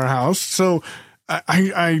Hub in our house, so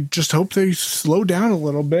I just hope they slow down a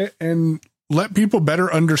little bit and let people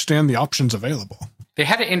better understand the options available. They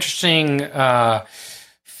had an interesting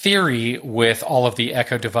theory with all of the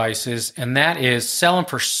Echo devices, and that is sell them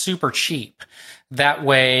for super cheap. That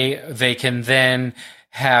way they can then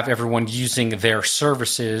have everyone using their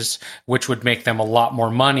services, which would make them a lot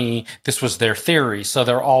more money. This was their theory. So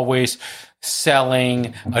they're always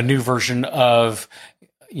selling a new version of,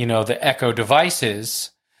 the Echo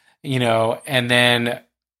devices, and then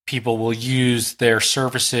people will use their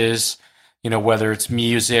services, whether it's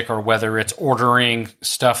music or whether it's ordering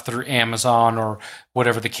stuff through Amazon or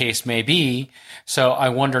whatever the case may be. So I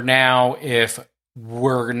wonder now if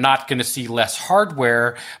we're not going to see less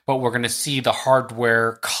hardware, but we're going to see the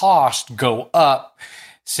hardware cost go up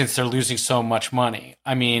since they're losing so much money.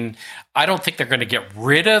 I mean, I don't think they're going to get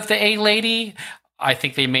rid of the A-Lady. I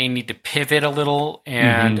think they may need to pivot a little,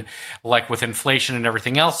 and like with inflation and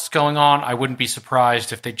everything else going on, I wouldn't be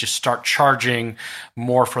surprised if they just start charging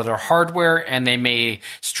more for their hardware, and they may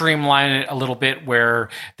streamline it a little bit where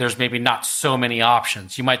there's maybe not so many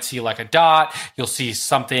options. You might see like a Dot, you'll see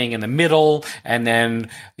something in the middle, and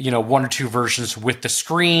then, 1 or 2 versions with the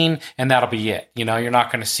screen, and that'll be it. You're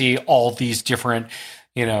not going to see all these different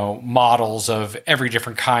models of every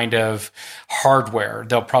different kind of hardware.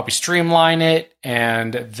 They'll probably streamline it,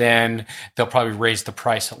 and then they'll probably raise the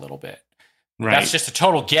price a little bit. Right. That's just a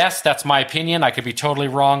total guess. That's my opinion. I could be totally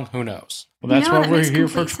wrong. Who knows? Well, that's why we're here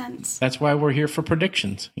for. That's why we're here for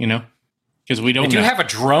predictions. Because we don't. They do have a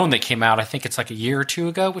drone that came out. I think it's like a year or 2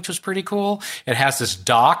 ago, which was pretty cool. It has this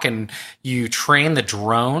dock, and you train the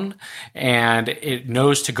drone, and it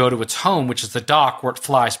knows to go to its home, which is the dock where it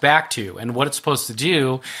flies back to. And what it's supposed to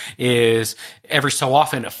do is every so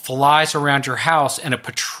often it flies around your house and it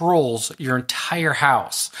patrols your entire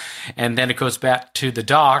house. And then it goes back to the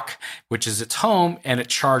dock, which is its home, and it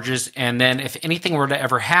charges. And then if anything were to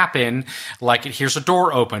ever happen, like it hears a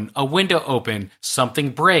door open, a window open,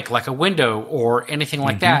 something break, like a window or anything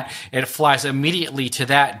like that, it flies immediately to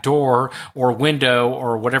that door or window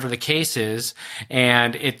or whatever the case is.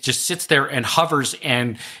 And it just sits there and hovers,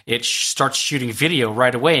 and it starts shooting video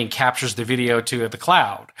right away and captures the video to the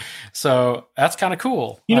cloud. So that's kind of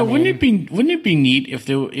cool. Wouldn't it be neat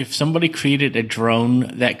if somebody created a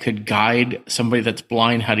drone that could guide somebody that's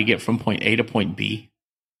blind how to get from point A to point B?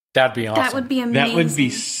 That'd be awesome. That would be amazing. That would be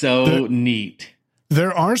so neat.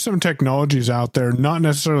 There are some technologies out there, not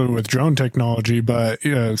necessarily with drone technology, but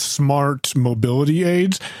smart mobility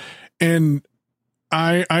aids. And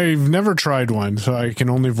I've never tried one, so I can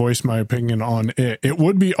only voice my opinion on it. It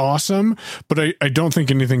would be awesome, but I don't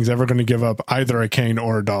think anything's ever going to give up either a cane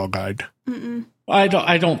or a doll guide. Mm-mm. I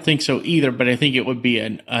don't think so either, but I think it would be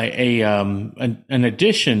an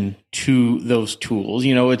addition to those tools.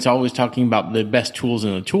 You know, it's always talking about the best tools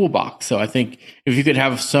in the toolbox. So I think if you could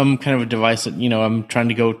have some kind of a device that, you know, I'm trying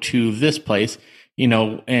to go to this place, you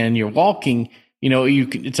know, and you're walking, you know,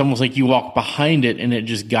 it's almost like you walk behind it and it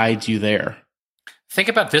just guides you there. Think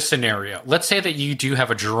about this scenario. Let's say that you do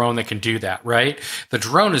have a drone that can do that, right? The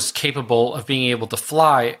drone is capable of being able to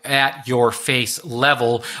fly at your face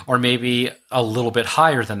level or maybe a little bit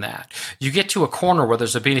higher than that. You get to a corner where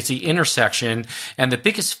there's a busy intersection, and the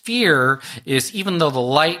biggest fear is even though the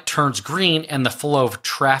light turns green and the flow of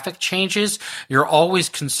traffic changes, you're always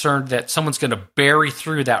concerned that someone's going to bury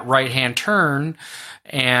through that right-hand turn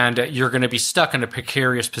and you're going to be stuck in a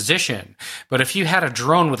precarious position. But if you had a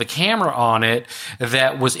drone with a camera on it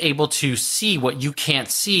that was able to see what you can't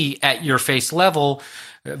see at your face level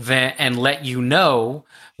and let you know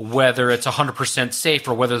whether it's 100% safe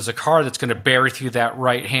or whether there's a car that's going to bury through that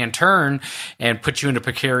right-hand turn and put you in a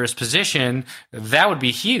precarious position, that would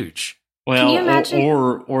be huge. Well,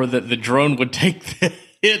 or that the drone would take the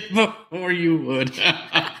hit before you would.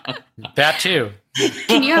 That too.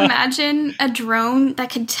 Can you imagine a drone that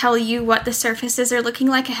could tell you what the surfaces are looking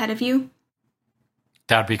like ahead of you?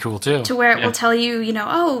 That'd be cool too. To where it will tell you, you know,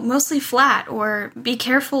 oh, mostly flat, or be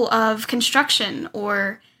careful of construction,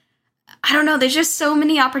 or I don't know. There's just so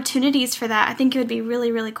many opportunities for that. I think it would be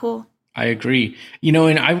really, really cool. I agree. You know,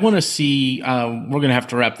 and I want to see, we're going to have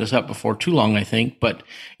to wrap this up before too long, I think. But,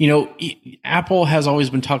 you know, Apple has always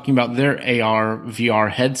been talking about their AR,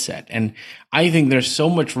 VR headset. And I think there's so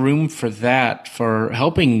much room for that, for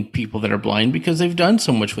helping people that are blind, because they've done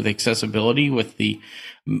so much with accessibility, with the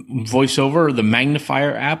voiceover, the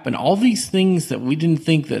magnifier app, and all these things that we didn't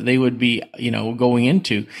think that they would be, you know, going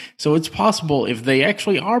into. So it's possible if they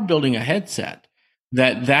actually are building a headset,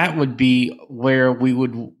 that would be where we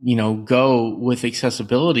would, you know, go with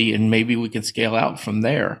accessibility, and maybe we can scale out from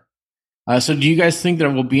there. So do you guys think there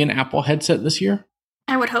will be an Apple headset this year?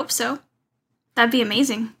 I would hope so. That'd be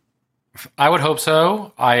amazing. I would hope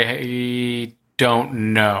so. I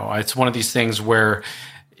don't know. It's one of these things where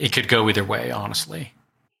it could go either way, honestly.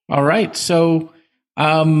 All right. So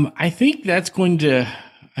I think that's going to,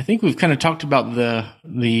 I think we've kind of talked about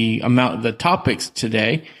the amount, the topics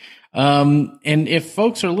today. And if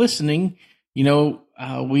folks are listening, you know,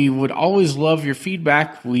 we would always love your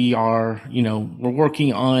feedback. We are, you know, we're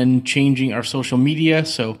working on changing our social media.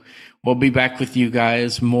 So we'll be back with you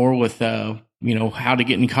guys more with, you know, how to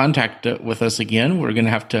get in contact with us again. We're going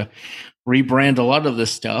to have to rebrand a lot of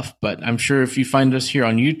this stuff, but I'm sure if you find us here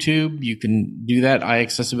on YouTube, you can do that.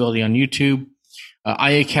 iAccessibility on YouTube.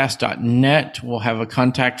 iacast.net will have a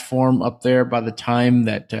contact form up there by the time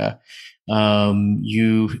that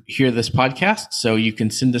you hear this podcast, so you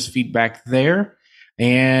can send us feedback there.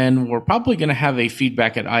 And we're probably going to have a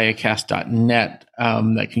feedback at iacast.net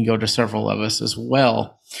that can go to several of us as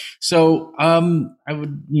well. So I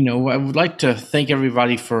would like to thank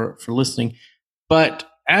everybody for listening. But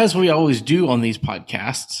as we always do on these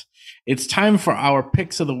podcasts, it's time for our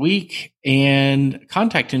picks of the week and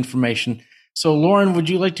contact information. So Lauren, would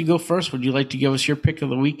you like to go first? Would you like to give us your pick of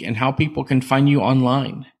the week and how people can find you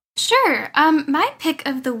online? Sure. My pick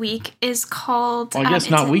of the week is called... Well, I guess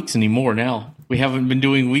not weeks anymore now. We haven't been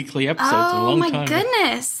doing weekly episodes in a long time. Oh, my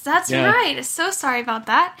goodness. That's right. So sorry about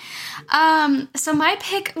that. So my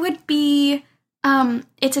pick would be...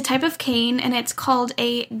 it's a type of cane, and it's called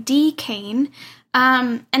a D-cane.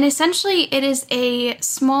 And essentially, it is a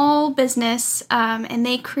small business, and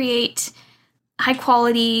they create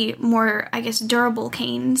high-quality, more, I guess, durable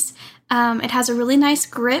canes. It has a really nice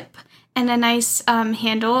grip and a nice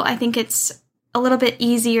handle. I think it's a little bit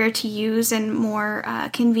easier to use and more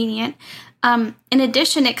convenient. In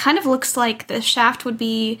addition, it kind of looks like the shaft would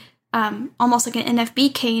be almost like an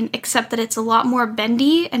NFB cane, except that it's a lot more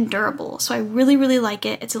bendy and durable. So I really, really like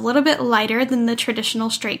it. It's a little bit lighter than the traditional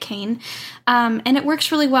straight cane, and it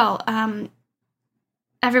works really well.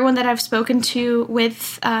 Everyone that I've spoken to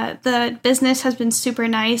with the business has been super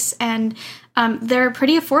nice, and they're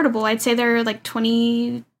pretty affordable. I'd say they're like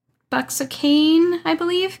 $20 a cane, I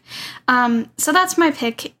believe. So that's my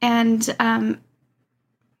pick, and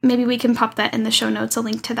maybe we can pop that in the show notes, a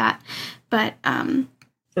link to that. But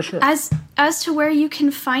for sure. As to where you can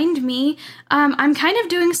find me, I'm kind of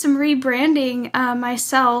doing some rebranding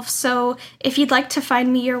myself. So if you'd like to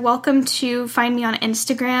find me, you're welcome to find me on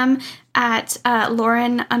Instagram at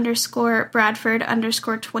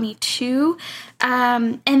Lauren_Bradford_22.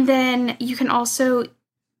 And then you can also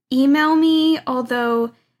email me,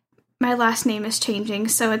 although my last name is changing,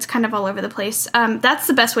 so it's kind of all over the place. That's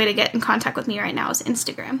the best way to get in contact with me right now is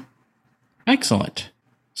Instagram. Excellent.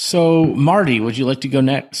 So, Marty, would you like to go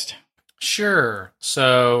next? Sure.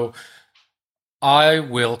 So I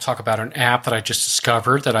will talk about an app that I just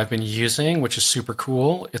discovered that I've been using, which is super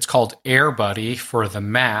cool. It's called AirBuddy for the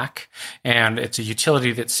Mac, and it's a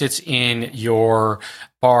utility that sits in your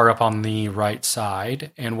bar up on the right side.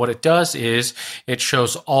 And what it does is it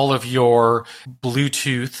shows all of your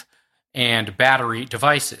Bluetooth and battery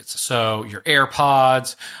devices. So your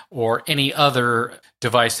AirPods or any other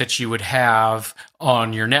device that you would have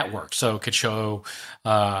on your network. So it could show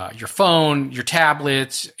your phone, your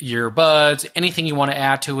tablets, your buds, anything you want to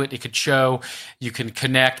add to it. It could show, you can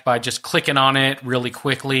connect by just clicking on it really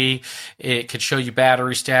quickly. It could show you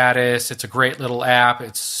battery status. It's a great little app.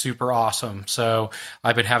 It's super awesome. So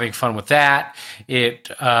I've been having fun with that. It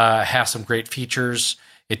has some great features.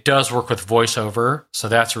 It does work with VoiceOver, so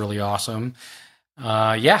that's really awesome.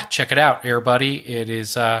 Check it out, AirBuddy. It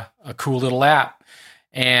is a cool little app.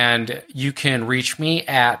 And you can reach me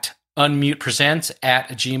at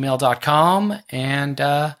unmutepresents@gmail.com. And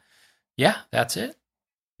that's it.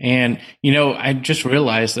 And, I just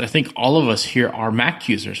realized that I think all of us here are Mac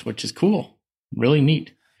users, which is cool. Really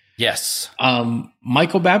neat. Yes.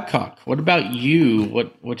 Michael Babcock, what about you?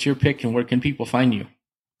 What's your pick and where can people find you?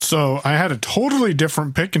 So I had a totally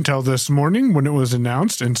different pick until this morning when it was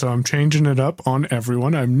announced, and so I'm changing it up on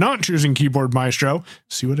everyone. I'm not choosing Keyboard Maestro.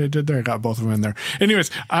 See what I did there? I got both of them in there. Anyways,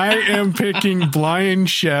 I am picking Blind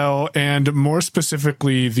Shell, and more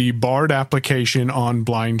specifically, the Bard application on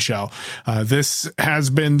Blind Shell. This has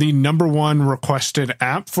been the #1 requested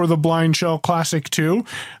app for the Blind Shell Classic 2.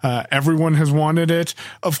 Everyone has wanted it.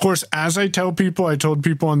 Of course, as I told people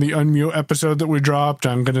on the Unmute episode that we dropped,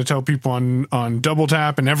 I'm going to tell people on Double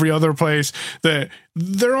Tap and every other place that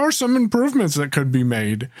there are some improvements that could be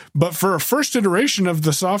made. But for a first iteration of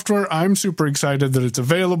the software, I'm super excited that it's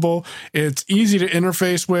available. It's easy to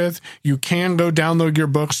interface with. You can go download your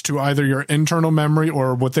books to either your internal memory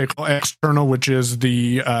or what they call external, which is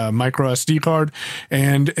the micro SD card.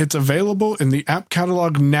 And it's available in the app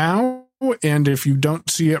catalog now. And if you don't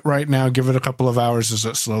see it right now, give it a couple of hours as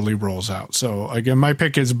it slowly rolls out. So again, my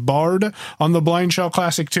pick is Bard on the Blind Shell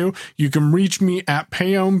Classic 2. You can reach me at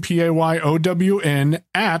Payown, P-A-Y-O-W-N,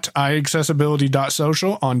 at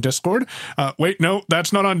iaccessibility.social on Discord. Wait, no,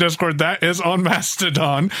 that's not on Discord. That is on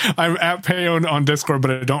Mastodon. I'm at Payown on Discord,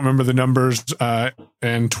 but I don't remember the numbers,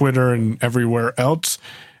 and Twitter and everywhere else.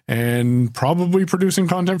 And probably producing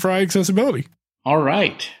content for iAccessibility. All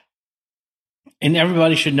right. And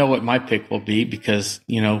everybody should know what my pick will be because,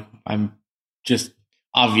 I'm just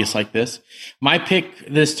obvious like this. My pick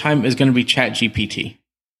this time is going to be ChatGPT.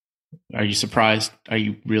 Are you surprised? Are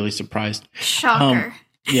you really surprised? Shocker.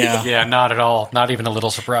 Yeah. Yeah, not at all. Not even a little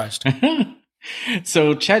surprised.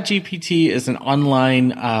 So ChatGPT is an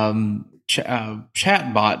online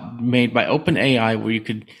chatbot made by OpenAI where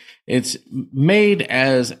it's made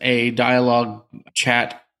as a dialogue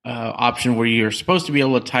chat option where you're supposed to be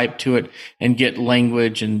able to type to it and get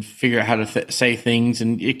language and figure out how to say things.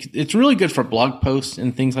 And it's really good for blog posts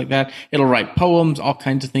and things like that. It'll write poems, all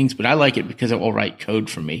kinds of things, but I like it because it will write code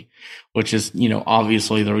for me, which is,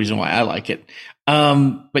 obviously the reason why I like it.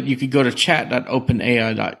 But you could go to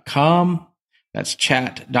chat.openai.com. That's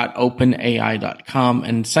chat.openai.com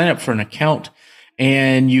and sign up for an account.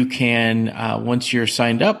 And you can, once you're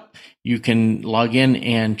signed up, you can log in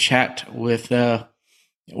and chat with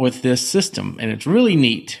this system, and it's really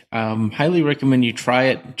neat. Highly recommend you try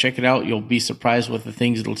it, check it out. You'll be surprised with the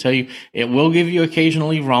things it'll tell you. It will give you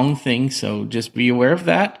occasionally wrong things, so just be aware of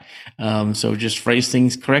that. So just phrase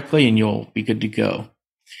things correctly, and you'll be good to go.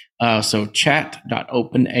 So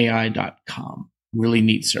chat.openai.com. Really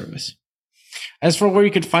neat service. As for where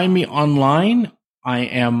you could find me online, I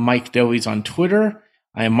am Mike Dowies on Twitter.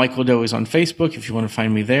 I am Michael Dowies on Facebook if you want to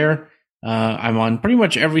find me there. I'm on pretty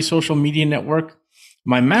much every social media network.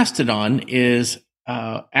 My Mastodon is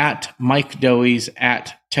at Mike Dowies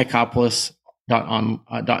at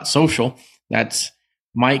techopolis.social. That's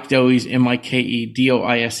Mike Dowies,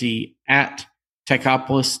 MikeDoise at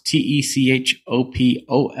Techopolis,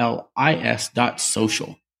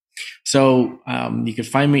 TECHOPOLIS.social. So you can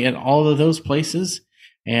find me at all of those places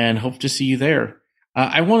and hope to see you there.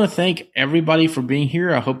 I want to thank everybody for being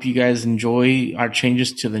here. I hope you guys enjoy our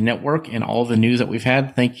changes to the network and all the news that we've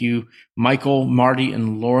had. Thank you, Michael, Marty,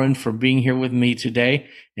 and Lauren for being here with me today.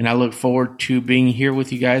 And I look forward to being here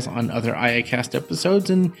with you guys on other IACast episodes.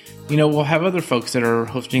 And, we'll have other folks that are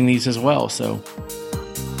hosting these as well. So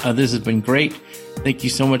this has been great. Thank you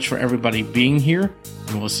so much for everybody being here.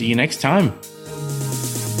 And we'll see you next time.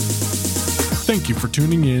 thank you for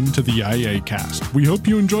tuning in to the IA Cast. We hope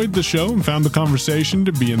you enjoyed the show and found the conversation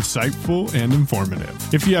to be insightful and informative.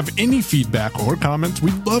 If you have any feedback or comments,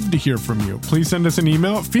 we'd love to hear from you. Please send us an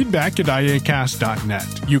email at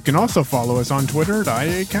feedback@iacast.net. You can also follow us on Twitter at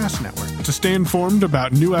IACast Network to stay informed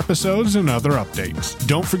about new episodes and other updates.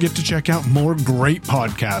 Don't forget to check out more great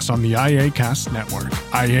podcasts on the IACast Network,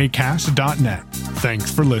 iacast.net.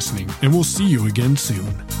 Thanks for listening, and we'll see you again soon.